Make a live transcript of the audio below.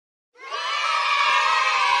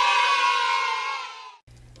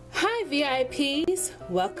VIPs,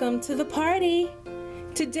 welcome to the party.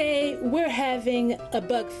 Today we're having a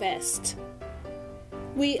Bugfest.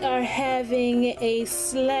 We are having a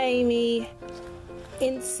slimy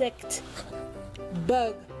insect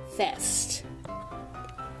bug fest.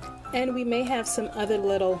 And we may have some other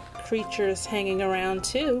little creatures hanging around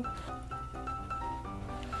too.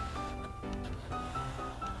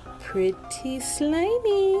 Pretty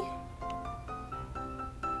slimy.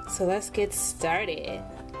 So let's get started.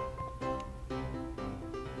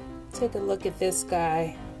 Take a look at this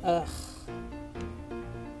guy. Ugh.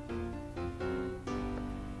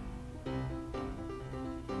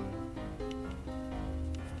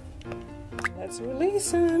 Let's release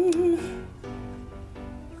him.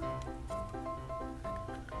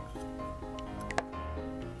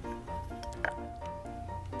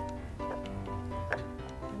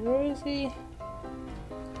 Where is he?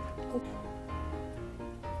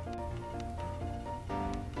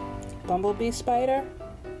 Bumblebee spider?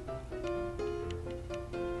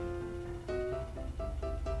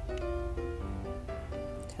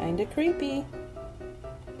 Kinda creepy.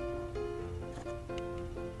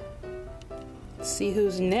 Let's see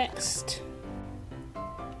who's next.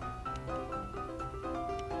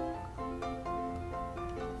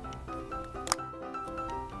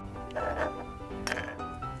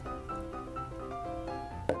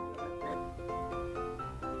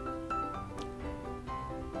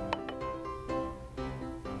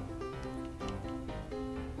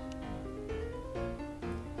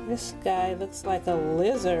 This guy looks like a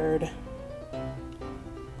lizard.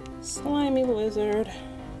 Slimy lizard.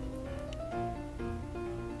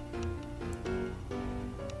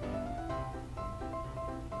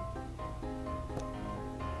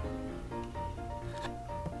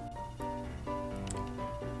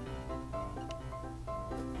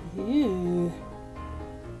 Ew.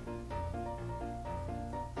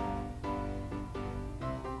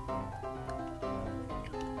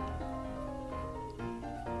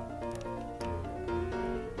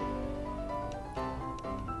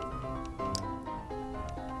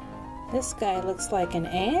 This guy looks like an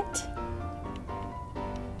ant.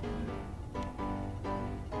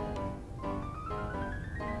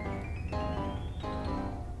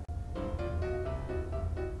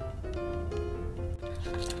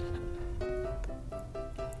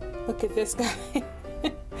 Look at this guy.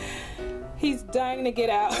 He's dying to get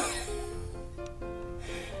out.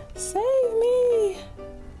 Save me!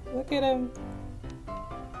 Look at him.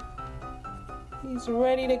 He's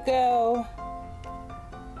ready to go.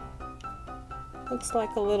 Looks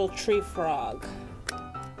like a little tree frog.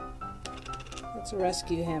 Let's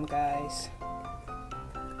rescue him, guys.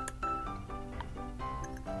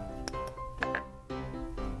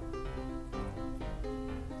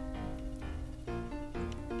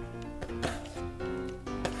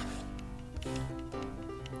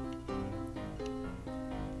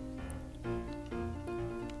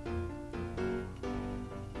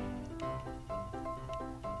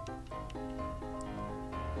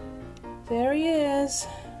 There he is.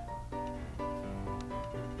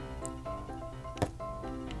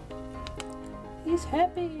 He's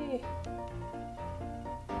happy.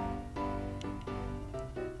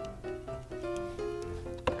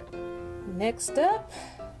 Next up,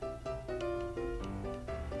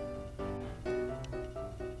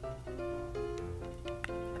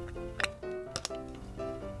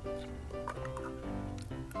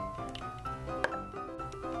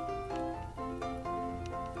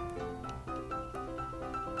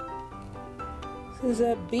 this is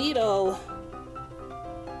a beetle.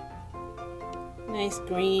 Nice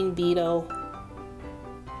green beetle.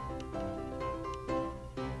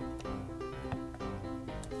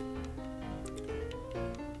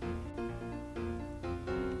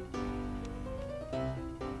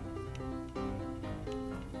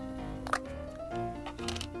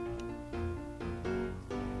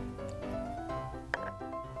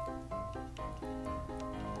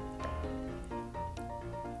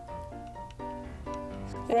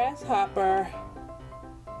 Grasshopper.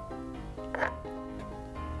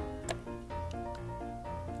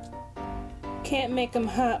 Can't make him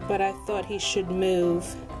hot, but I thought he should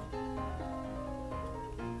move.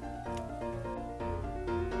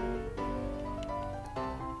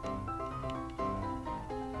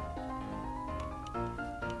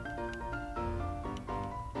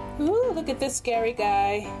 Ooh, look at this scary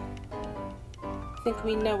guy. I think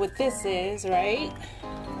we know what this is, right?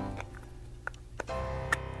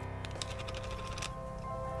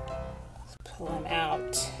 Pull him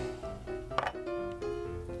out.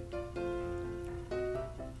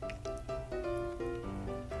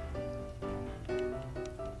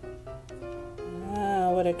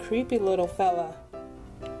 what a creepy little fella.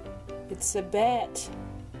 It's a bat.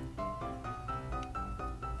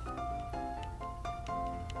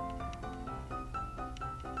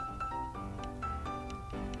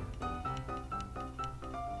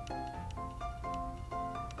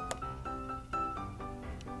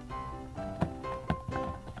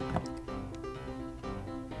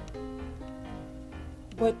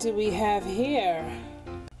 What do we have here?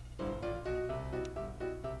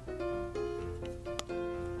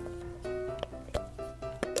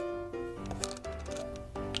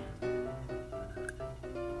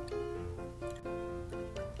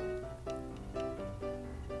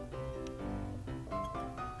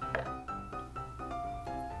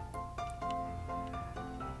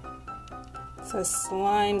 It's a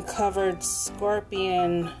slime-covered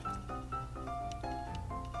scorpion.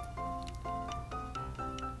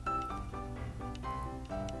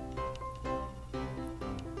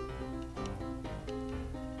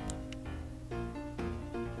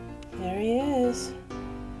 There he is.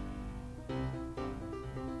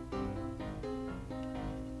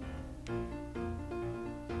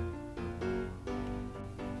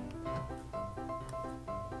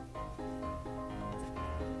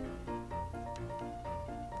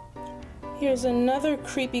 Here's another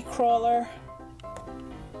creepy crawler.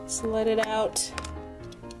 Let's let it out.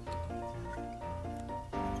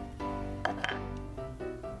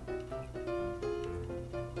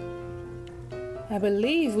 I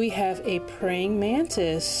believe we have a praying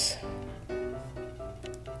mantis.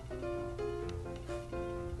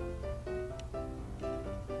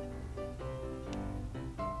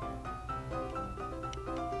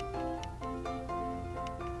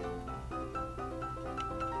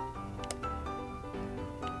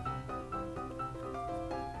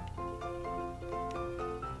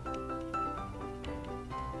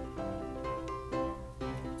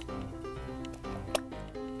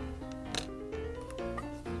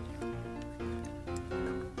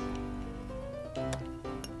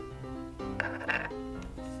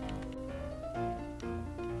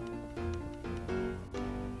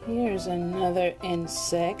 Here's another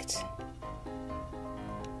insect.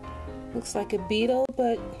 Looks like a beetle,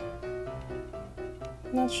 but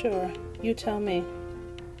not sure. You tell me.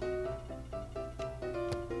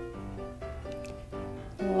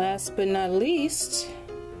 Last but not least,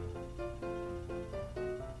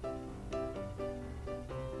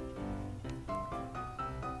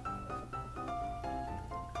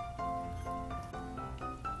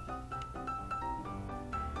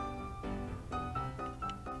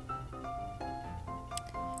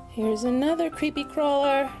 here's another creepy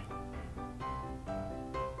crawler.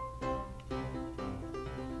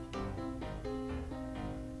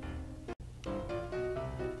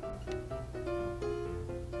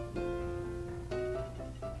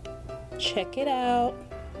 Check it out.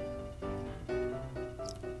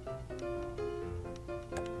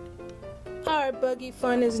 Our buggy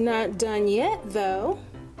fun is not done yet, though.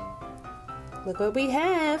 Look what we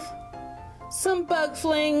have. Some bug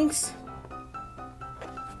flings.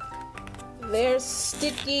 They're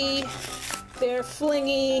sticky, they're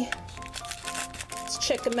flingy. Let's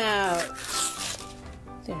check them out.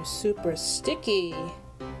 They're super sticky.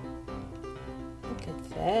 Look at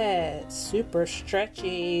that, super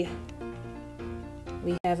stretchy.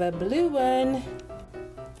 We have a blue one.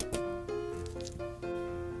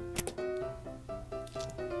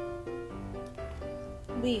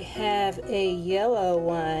 We have a yellow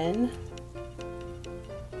one.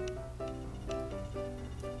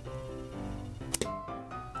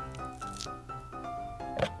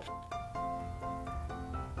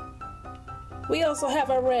 We also have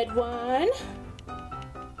a red one.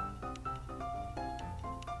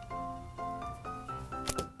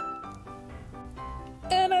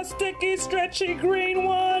 And a sticky, stretchy green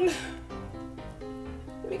one.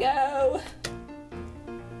 Here we go.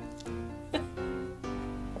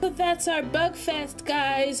 So that's our Bugfest,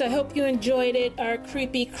 guys. I hope you enjoyed it. Our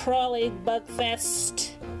creepy, crawly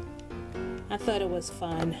Bugfest. I thought it was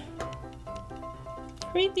fun.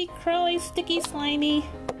 Creepy, crawly, sticky, slimy.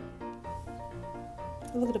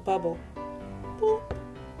 Look at the bubble. Boop.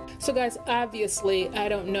 So guys, obviously I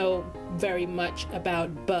don't know very much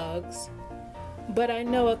about bugs, but I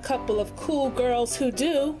know a couple of cool girls who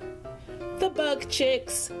do. The Bug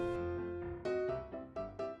Chicks.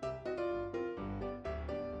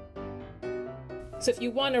 So if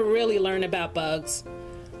you want to really learn about bugs,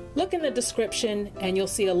 look in the description and you'll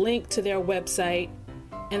see a link to their website,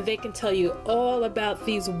 and they can tell you all about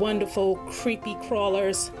these wonderful creepy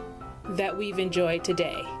crawlers that we've enjoyed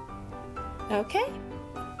today. Okay,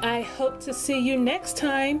 I hope to see you next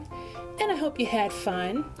time, and I hope you had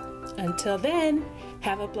fun. Until then,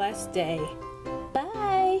 Have a blessed day.